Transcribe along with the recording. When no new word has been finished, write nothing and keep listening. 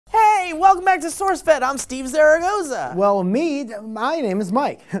Hey, welcome back to SourceFed. I'm Steve Zaragoza. Well, my name is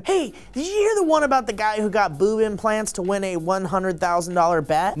Mike. Hey, did you hear the one about the guy who got boob implants to win a $100,000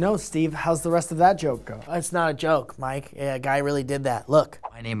 bet? No, Steve. How's the rest of that joke go? It's not a joke, Mike. Yeah, a guy really did that. Look.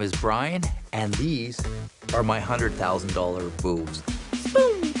 My name is Brian, and these are my $100,000 boobs.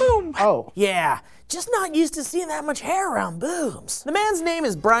 Boom, boom. Oh. Yeah. Just not used to seeing that much hair around boobs. The man's name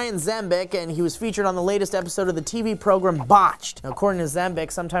is Brian Zembic, and he was featured on the latest episode of the TV program Botched. Now, according to Zembic,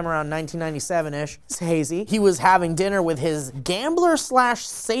 sometime around 1997-ish, it's hazy, he was having dinner with his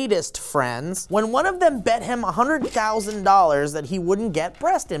gambler/sadist friends when one of them bet him $100,000 that he wouldn't get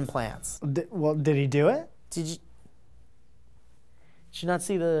breast implants. Did he do it? Did you not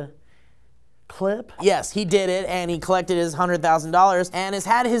see the clip? Yes, he did it, and he collected his $100,000 and has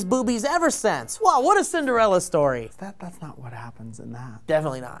had his boobies ever since. Wow, what a Cinderella story. That's not what happens in that.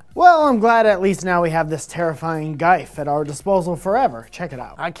 Definitely not. Well, I'm glad at least now we have this terrifying gife at our disposal forever. Check it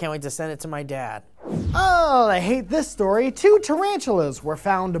out. I can't wait to send it to my dad. Oh, I hate this story. 2 tarantulas were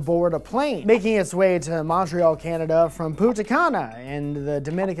found aboard a plane, making its way to Montreal, Canada from Punta Cana in the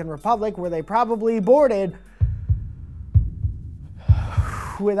Dominican Republic, where they probably boarded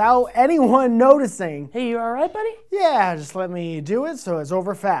without anyone noticing. Hey, you all right, buddy? Yeah, just let me do it so it's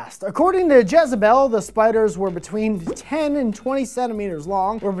over fast. According to Jezebel, the spiders were between 10 and 20 centimeters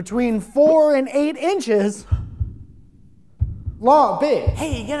long, or between 4 and 8 inches long, big.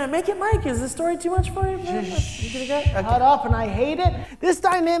 Hey, you gonna make it, Mike? Is this story too much for you? Shut up, and I hate it. This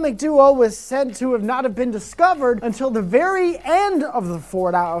dynamic duo was said to not have been discovered until the very end of the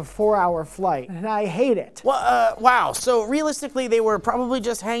 4-hour flight, and I hate it. Well, wow, so realistically they were probably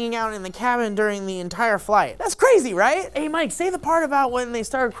just hanging out in the cabin during the entire flight. That's crazy, right? Hey, Mike, say the part about when they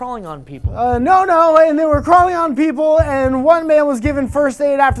started crawling on people. No, and they were crawling on people, and one man was given first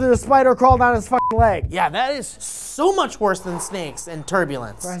aid after the spider crawled on his fucking leg. Yeah, that is so much worse than snakes and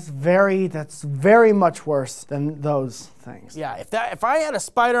turbulence. That's very much worse than those things. Yeah, if I had a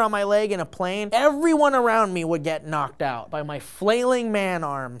spider on my leg in a plane, everyone around me would get knocked out by my flailing man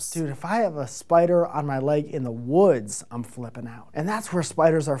arms. Dude, if I have a spider on my leg in the woods, I'm flipping out. And that's where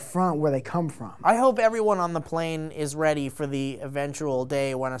spiders are from, where they come from. I hope everyone on the plane is ready for the eventual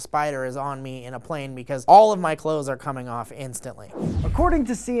day when a spider is on me in a plane, because all of my clothes are coming off instantly. According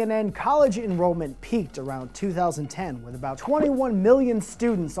to CNN, college enrollment peaked around 2010 with about 21 million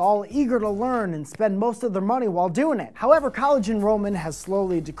students all eager to learn and spend most of their money while doing it. However, college enrollment has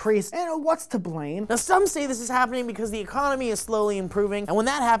slowly decreased, and what's to blame? Now, some say this is happening because the economy is slowly improving, and when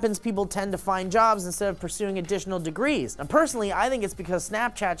that happens, people tend to find jobs instead of pursuing additional degrees. Now, personally, I think it's because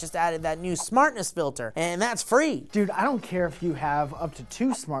Snapchat just added that new smartness filter, and that's free. Dude, I don't care if you have up to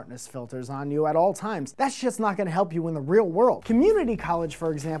 2 smartness filters on you at all times. That shit's not gonna help you in the real world. Community college,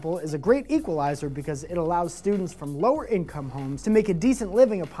 for example, is a great equalizer because it allows students from lower income homes to make a decent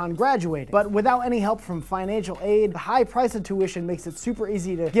living upon graduating. But without any help from financial aid, the high price of tuition makes it super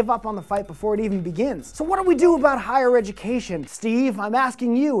easy to give up on the fight before it even begins. So what do we do about higher education? Steve, I'm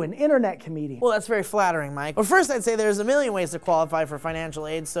asking you, an internet comedian. Well, that's very flattering, Mike. Well, first I'd say there's a million ways to qualify for financial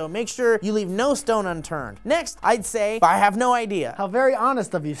aid, so make sure you leave no stone unturned. Next, I'd say, I have no idea. How very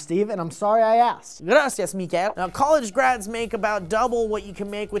honest of you, Steve, and I'm sorry I asked. Gracias, Miguel. Now, college grads make about double what you can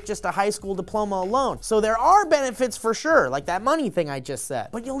make with just a high school diploma alone, so there are benefits for sure, like that money thing I just said.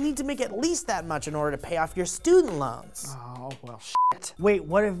 But you'll need to make at least that much in order to pay off your student loans. Oh, well, shit. Wait,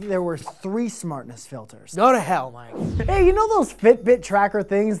 what if there were 3 smartness filters? Go to hell, Mike. Hey, you know those Fitbit tracker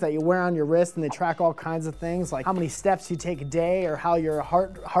things that you wear on your wrist and they track all kinds of things, like how many steps you take a day or how your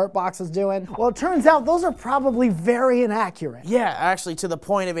heart box is doing? Well, it turns out those are probably very inaccurate. Yeah, actually to the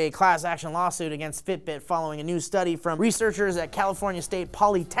point of a class action lawsuit against Fitbit following a new study from researchers at California State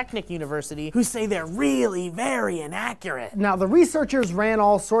Polytechnic University who say they're really very inaccurate. Now, the researchers ran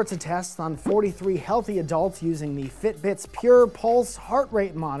all sorts of tests on 43 healthy adults using the Fitbit's Pure Pulse heart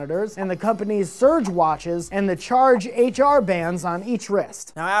rate monitors and the company's Surge watches and the Charge HR bands on each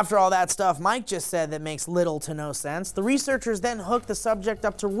wrist. Now, after all that stuff Mike just said that makes little to no sense, the researchers then hooked the subject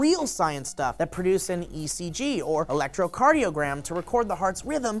up to real science stuff that produced an ECG, or electrocardiogram, to record the heart's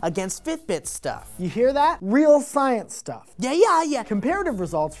rhythm against Fitbit stuff. You hear that? Real science stuff. Yeah. Comparative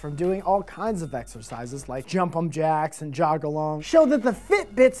results from doing all kinds of exercises like jump jacks and jog along show that the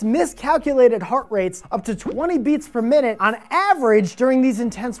Fitbits miscalculated heart rates up to 20 beats per minute on average during these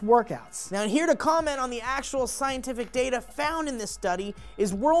intense workouts. Now, here to comment on the actual scientific data found in this study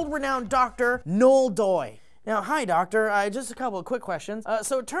is world-renowned Dr. Noel Doy. Now, hi, doctor. Just a couple of quick questions.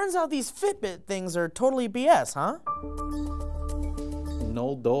 So it turns out these Fitbit things are totally BS, huh? No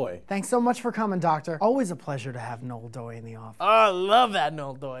Noel Doy. Thanks so much for coming, Doctor. Always a pleasure to have Noel Doy in the office. Oh, I love that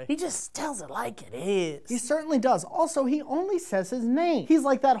Noel Doy. He just tells it like it is. He certainly does. Also, he only says his name. He's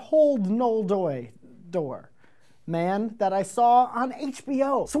like that Hold Noel Doy door man that I saw on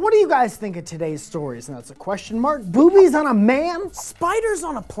HBO. So what do you guys think of today's stories? And that's a question mark. Boobies on a man? Spiders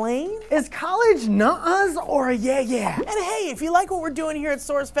on a plane? Is college nuh-uhs or a yeah? And hey, if you like what we're doing here at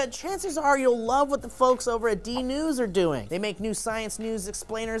SourceFed, chances are you'll love what the folks over at D News are doing. They make new science news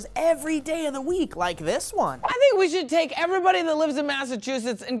explainers every day of the week, like this one. I think we should take everybody that lives in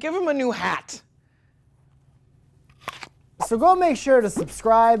Massachusetts and give them a new hat. So go make sure to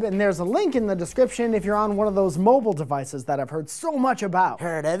subscribe, and there's a link in the description if you're on one of those mobile devices that I've heard so much about.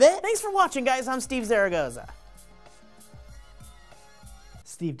 Heard of it? Thanks for watching, guys. I'm Steve Zaragoza.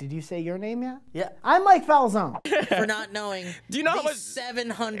 Steve, did you say your name yet? Yeah. I'm Mike Falzone. For not knowing Do you know how the much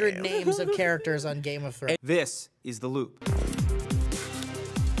 700 names of characters on Game of Thrones. This is The Loop.